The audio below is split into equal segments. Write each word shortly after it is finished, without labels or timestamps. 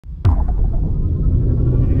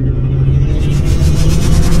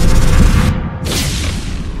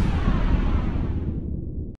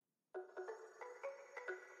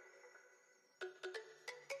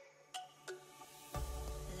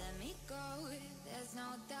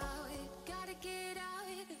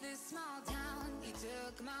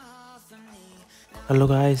Hello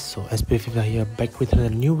guys, so SP FIFA here, back with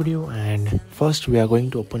another new video. And first we are going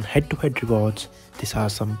to open head-to-head rewards. These are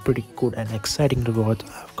some pretty good and exciting rewards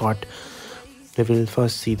I've got. We will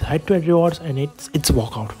first see the head-to-head rewards, and it's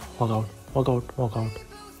walkout.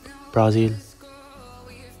 Brazil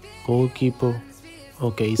goalkeeper.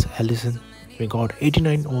 Okay, it's Alisson. We got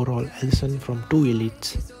 89 overall Alisson from 2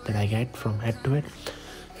 elites that I get from head-to-head,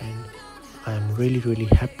 and I'm really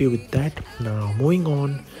happy with that. Now moving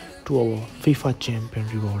on to our FIFA champion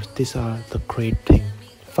rewards. These are the great thing.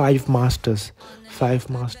 5 masters.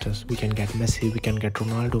 We can get Messi, we can get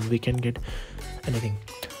Ronaldo, we can get anything.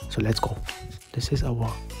 So let's go. This is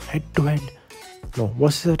our head-to-head. No,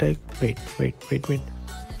 what's the attack? Wait.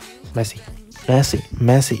 Messi.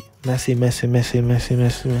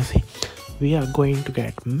 We are going to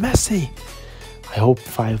get Messi. I hope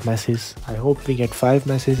 5 Messis. I hope we get 5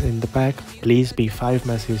 Messis in the pack. Please be 5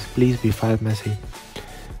 Messis. Please be 5 Messi.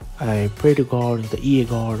 I pray to God, the EA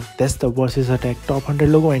God. That's the versus attack top 100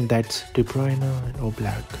 logo, and that's De Bruyne and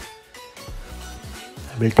Oblak.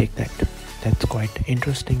 I will take that. That's quite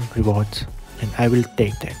interesting rewards, and I will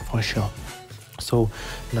take that for sure. So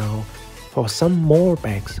now for some more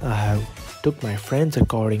packs, I have took my friend's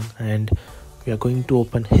recording, and we are going to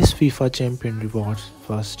open his FIFA champion rewards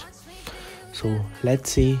first. So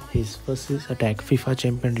let's see his versus attack FIFA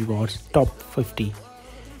champion rewards top 50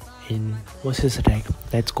 in versus attack.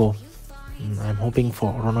 Let's go. I'm hoping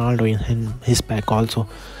for Ronaldo in his pack also.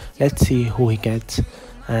 Let's see who he gets,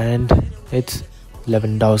 and it's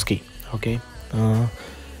Lewandowski. Okay,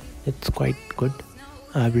 it's quite good.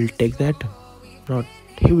 I will take that. Not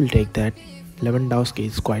he will take that. Lewandowski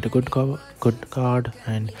is quite a good card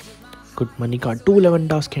and good money card. 2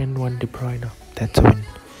 Lewandowski and 1 De Bruyne. That's a win.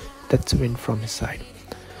 That's a win from his side.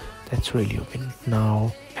 That's really a win.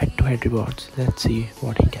 Now head-to-head rewards. Let's see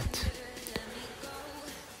what he gets.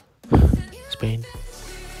 Spain.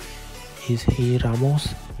 Is he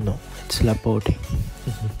Ramos? No, it's Laporte.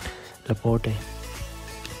 Laporte.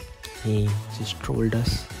 He just trolled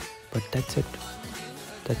us, but that's it.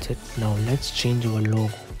 Now let's change our logo.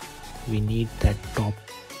 We need that top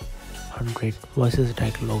 100 versus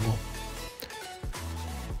attack logo,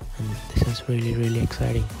 and this is really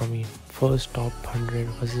exciting for me. First top 100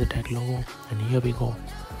 versus attack logo, and here we go.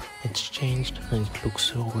 It's changed and it looks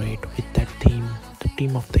so great with that theme, the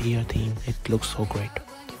team of the year theme. It looks so great,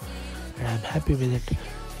 and I'm happy with it.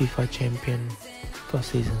 FIFA champion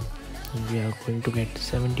first season, and we are going to get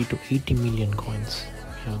 70 to 80 million coins.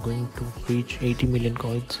 We are going to reach 80 million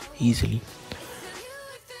coins easily.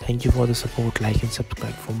 Thank you for the support. Like and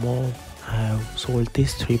subscribe for more. I have sold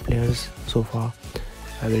these 3 players so far.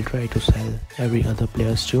 I will try to sell every other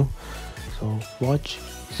players too. So watch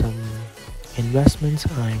some investments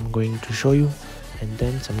I'm going to show you, and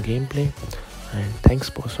then some gameplay. And thanks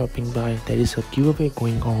for stopping by. There is a giveaway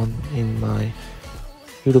going on in my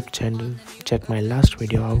YouTube channel. Check my last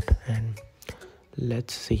video out, and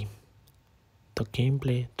let's see the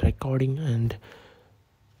gameplay, the recording, and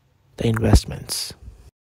the investments.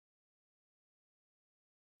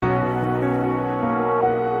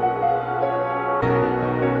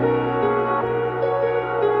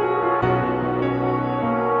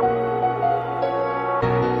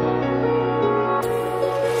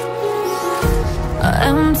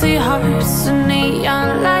 Empty hearts and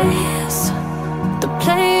neon lights, they're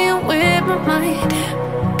playing with my mind.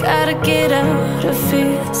 Gotta get out of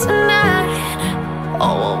here tonight. Oh,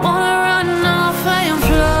 I wanna run off and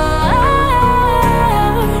fly,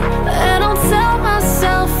 and I'll tell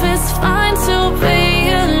myself it's fine to be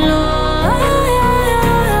alone,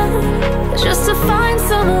 just to find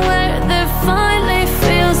somewhere that finally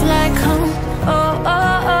feels like home.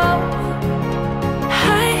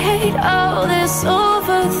 I hate all this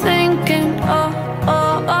overthinking.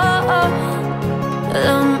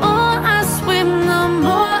 The more I swim, the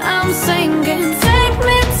more I'm sinking. Take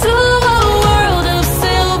me to a world of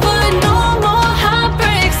silver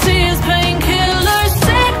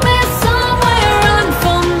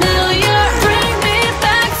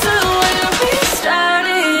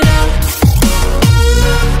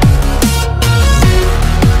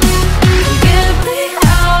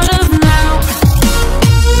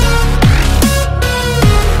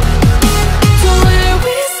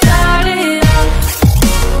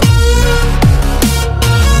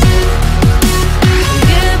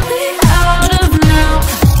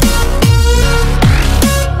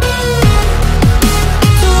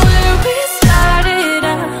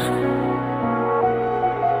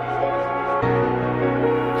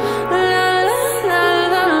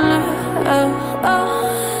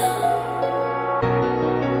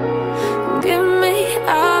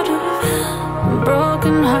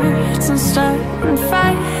broken hearts and starting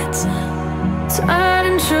fights,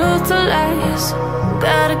 turning truth to lies.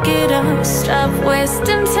 Gotta get up, stop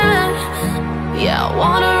wasting time. Yeah, I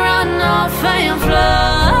wanna run off and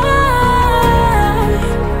fly.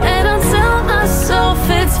 And I tell myself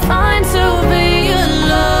it's fine to be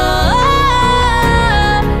alone,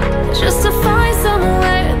 just to find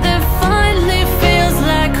somewhere that finally feels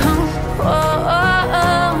like home.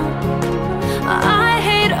 I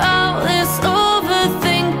hate all this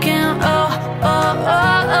overthinking.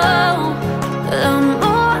 The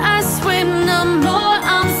more I swim, the more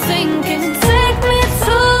I'm sinking. Take me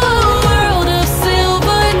to a world of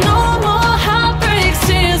silver, no more heartbreaks,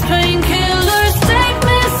 tears, painkillers. Take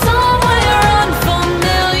me somewhere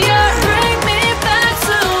unfamiliar, bring me back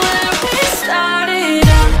to where we started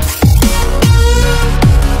out.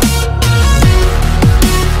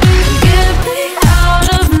 Get me out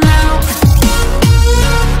of now,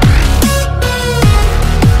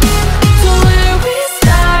 to where we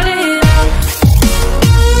started out.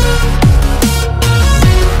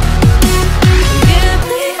 Get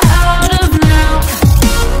me out of now,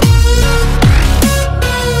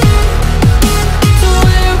 to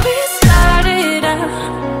where we started out.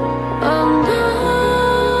 Oh no,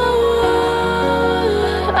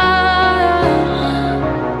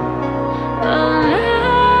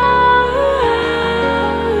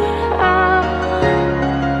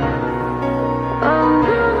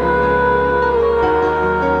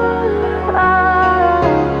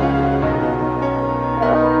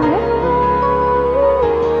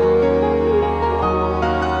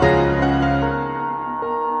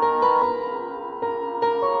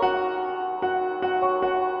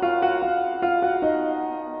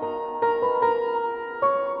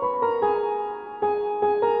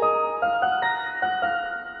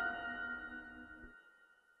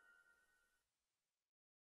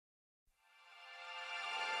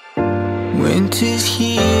 Winter's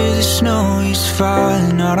here, the snow is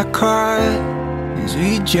falling on our car as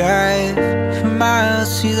we drive for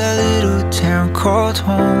miles to that little town called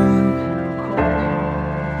home.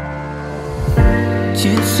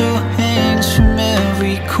 Tinsel hangs from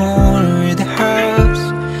every corner of the house,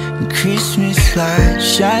 and Christmas lights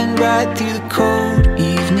shine bright through the cold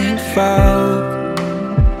evening fog.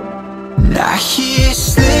 And I hear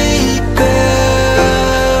sleigh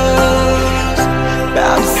bells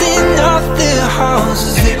bouncing off the halls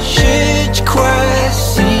as the church choir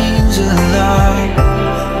sings along.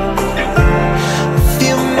 I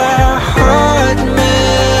feel my heart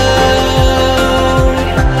melt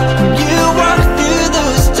when you walk through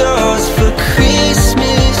those doors for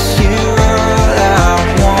Christmas. You're all I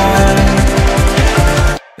want.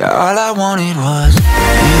 All I wanted was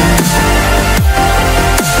you.